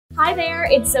Hi there,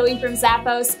 it's Zoe from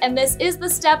Zappos, and this is the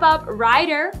Step Up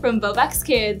Ryder from Bobux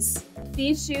Kids.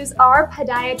 These shoes are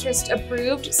podiatrist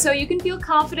approved, so you can feel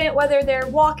confident whether they're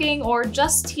walking or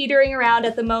just teetering around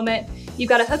at the moment. You've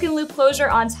got a hook and loop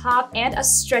closure on top and a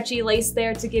stretchy lace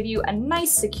there to give you a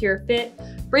nice secure fit.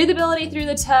 Breathability through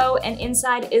the toe, and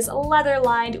inside is leather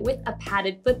lined with a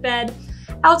padded footbed.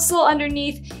 Outsole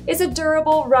underneath is a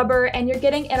durable rubber, and you're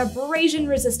getting an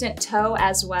abrasion-resistant toe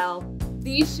as well.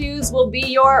 These shoes will be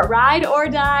your ride or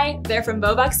die. They're from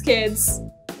Bobux Kids.